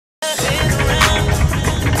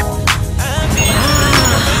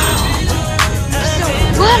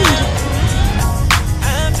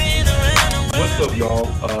up, y'all?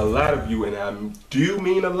 A lot of you, and I do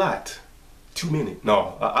mean a lot. Too many.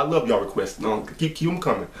 No, I love y'all requests. No, keep them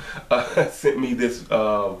coming. Sent me this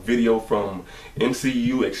video from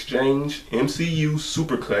MCU Exchange, MCU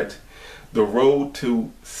Supercut, The Road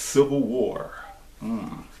to Civil War.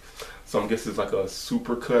 So I guess it's like a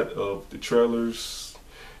supercut of the trailers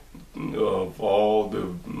of all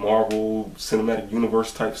the Marvel Cinematic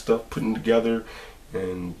Universe type stuff putting together,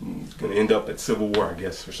 and it's gonna end up at Civil War, I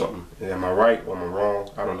guess, or something. Am I right or am I wrong?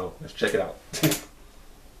 I don't know. Let's check it out.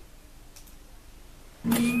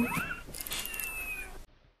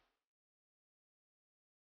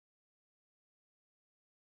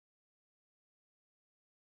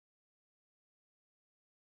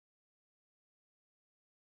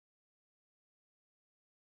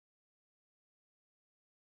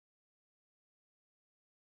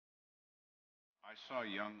 I saw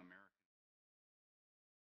young Americans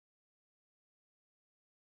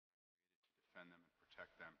to defend them and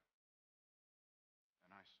protect them.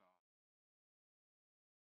 And I saw a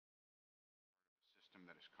system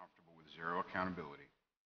that is comfortable with zero accountability.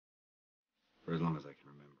 For as long as I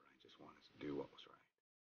can remember, I just wanted to do what was right.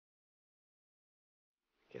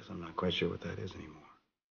 Guess I'm not quite sure what that is anymore.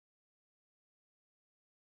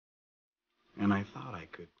 And I thought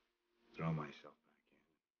I could throw myself back in,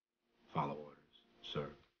 follow orders,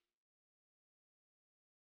 serve.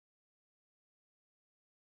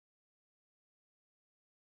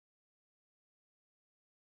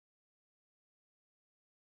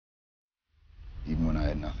 Even when I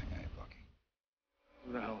had nothing, I had Bucky.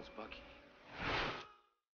 Who the hell is Bucky?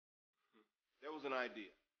 There was an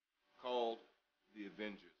idea called the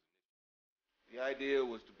Avengers. The idea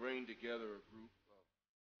was to bring together a group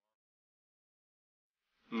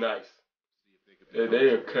of... Nice. They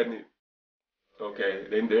are cutting it. Okay,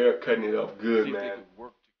 they're cutting it up good, see if man. they could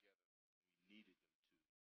work together. We needed them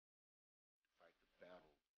to fight the battle.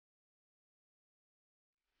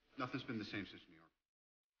 Nothing's been the same since New York.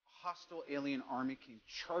 A hostile alien army came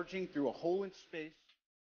charging through a hole in space.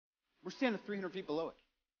 We're standing 300 feet below it.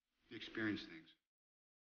 You experience things.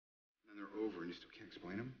 And then they're over and you still can't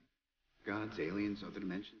explain them? Gods, aliens, other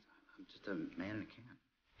dimensions? I'm just a man in a can.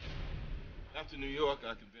 After New York,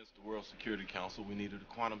 I convinced the World Security Council we needed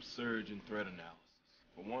a quantum surge in threat analysis.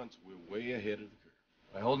 For once, we're way ahead of the curve.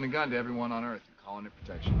 By holding a gun to everyone on Earth and calling it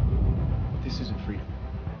protection. This isn't freedom.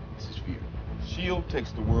 This is fear. S.H.I.E.L.D.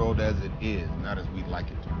 takes the world as it is, not as we'd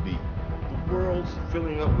like it to be. The world's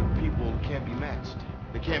filling up with people who can't be matched.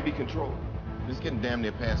 They can't be controlled. It's getting damn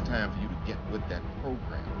near past time for you to get with that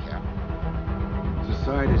program, Cap.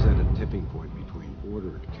 Society's at a tipping point between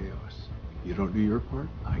order and chaos. You don't do your part,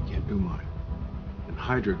 I can't do mine. And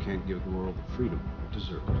Hydra can't give the world the freedom it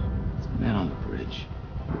deserves. The man on the bridge,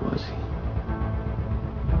 who was he?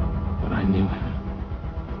 But I knew him.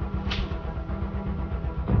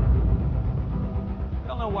 I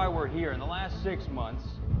don't know why we're here. In the last 6 months,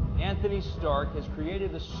 Anthony Stark has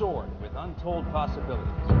created a sword with untold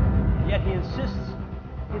possibilities. And yet he insists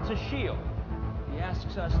it's a shield. He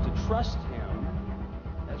asks us to trust him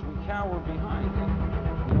as we cower behind it.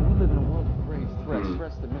 You know, we live in a world of grave threats,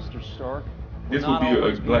 threats that Mr. Stark This will would not be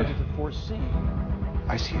always be like, able to foresee.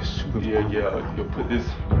 I see a suit of yeah. You'll put this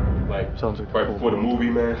like right before the movie,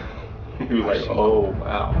 man. He was like, oh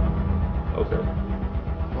wow, okay.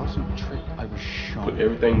 It wasn't a trick. I was shown. Put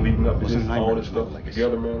everything leading up to Wasn't this, a all nightmare, this it was stuff my legacy.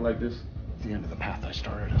 together, man, like this. The end of the path I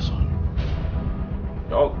started us on.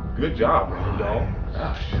 Y'all, good job, man, y'all.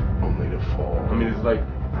 Gosh, only to fall. I mean, it's like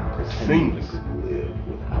seamless. Live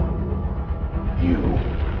without war. You,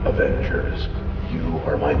 Avengers, you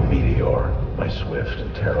are my meteor, my swift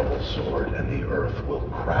and terrible sword, and the earth will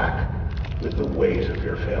crack with the weight of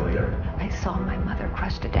your failure. I saw my mother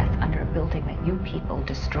crushed to death under a building that you people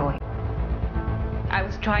destroyed. I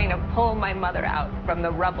was trying to pull my mother out from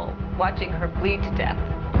the rubble, watching her bleed to death,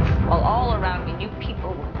 while all around me, you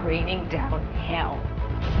people were raining down hell.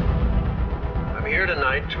 I'm here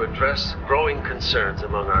tonight to address growing concerns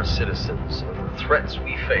among our citizens of the threats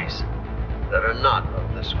we face that are not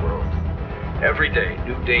of this world. Every day,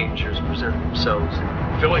 new dangers present themselves,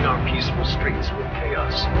 filling our peaceful streets with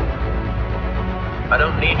chaos. I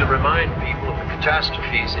don't need to remind people of the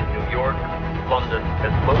catastrophes in New York, London,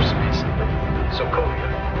 and most recently,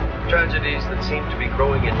 Sokovia. Tragedies that seem to be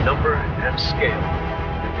growing in number and scale.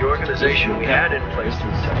 The organization we had in place to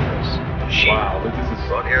protect us, S.H.I.E.L.D.,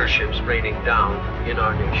 brought airships raining down in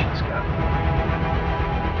our nation's capital.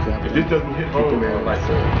 If this doesn't hit home, man, like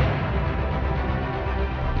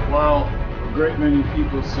While a great many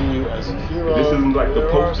people see you as a hero, this isn't like the there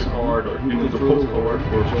are poster some card or who the control postcard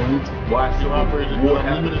for joint. why You operate in war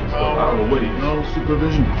unlimited happens. power, I don't know what it is. no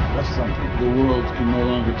supervision. That's something the world can no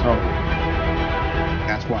longer tolerate.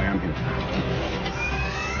 That's why I'm here.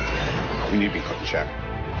 We need to be cooking check.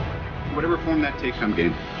 Whatever form that takes, I'm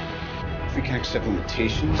game. If we can accept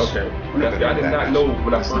limitations. Okay. I did not know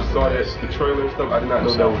when I first saw that, the trailer and stuff, I did not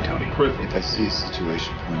know that was Tony. prison. If I see a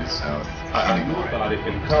situation pointed south, I knew about it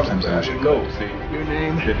in the comics, but I didn't know, see, your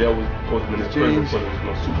name, that was supposed to be in this prison for there was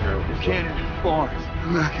no superhero. can't do bars.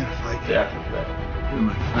 I'm not gonna fight you. Yeah, after that. You're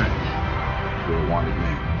my friend. You're a wanted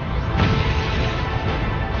man.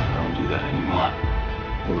 Don't do that anymore.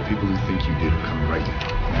 Well, the people who think you did are coming right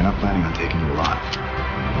now. They're not planning on taking you alive.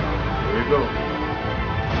 Here we go.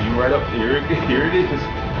 You right up here. Here it is.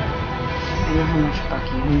 I know how much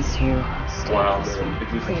Bucky needs you. Wow, man. It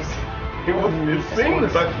just, Please. It's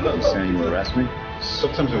seamless. You saying you arrest me?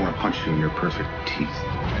 Sometimes I want to punch you in your perfect teeth.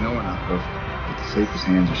 I know we're not perfect, but the safest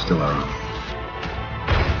hands are still our own.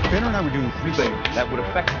 Banner and I were doing 3 things That would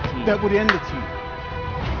affect the team. That would end the team.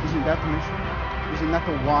 Isn't that the mission? Isn't that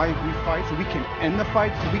the why we fight? So we can end the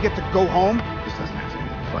fight? So we get to go home? This doesn't have to end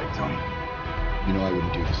the fight, Tony. You know I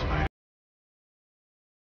wouldn't do this if I...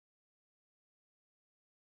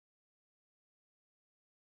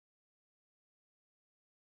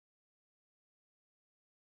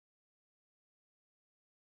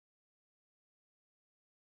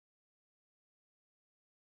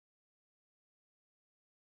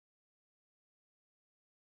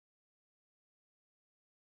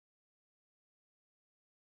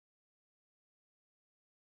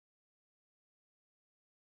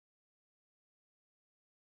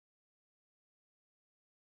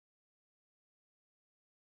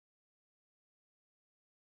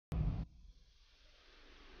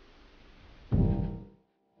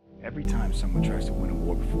 Every time someone tries to win a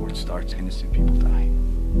war before it starts, innocent people die.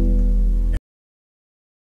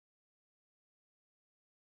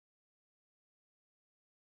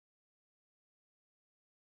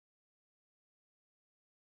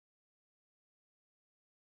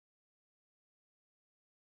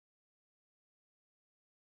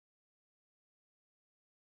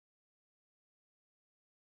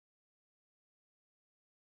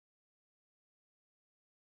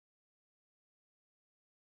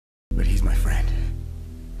 But he's my friend.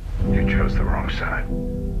 You chose the wrong side.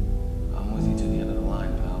 I'm with you to the end of the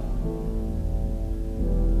line, pal.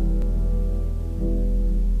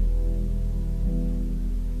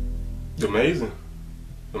 Amazing.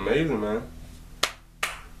 Amazing, man.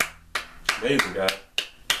 Amazing, guy.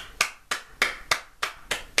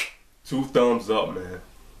 2 thumbs up, man.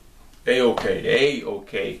 A-okay.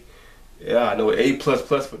 A-okay. Yeah, I know. A++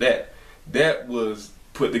 for that. That was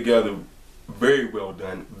put together very well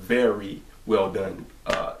done. Very well done.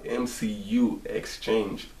 MCU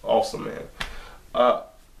exchange. Awesome, man.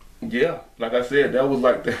 Yeah, like I said, that was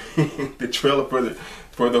like the the trailer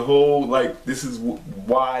for the whole, like, this is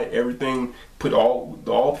why everything, put all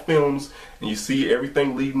the films, and you see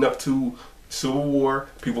everything leading up to Civil War.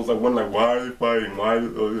 People's like wondering, like, why are they fighting? Why?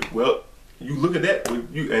 Well, you look at that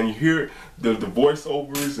and you hear the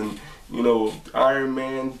voiceovers and, you know, Iron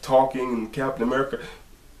Man talking and Captain America.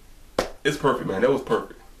 It's perfect, man. That was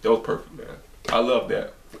perfect. That was perfect, man. I love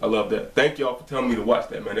that. I love that. Thank y'all for telling me to watch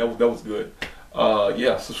that, man. That was good.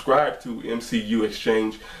 Yeah, subscribe to MCU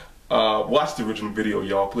Exchange. Watch the original video,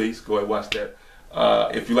 y'all. Please go ahead and watch that.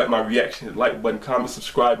 If you like my reaction, like button, comment,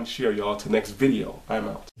 subscribe, and share, y'all. Till next video. I'm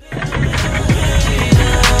out.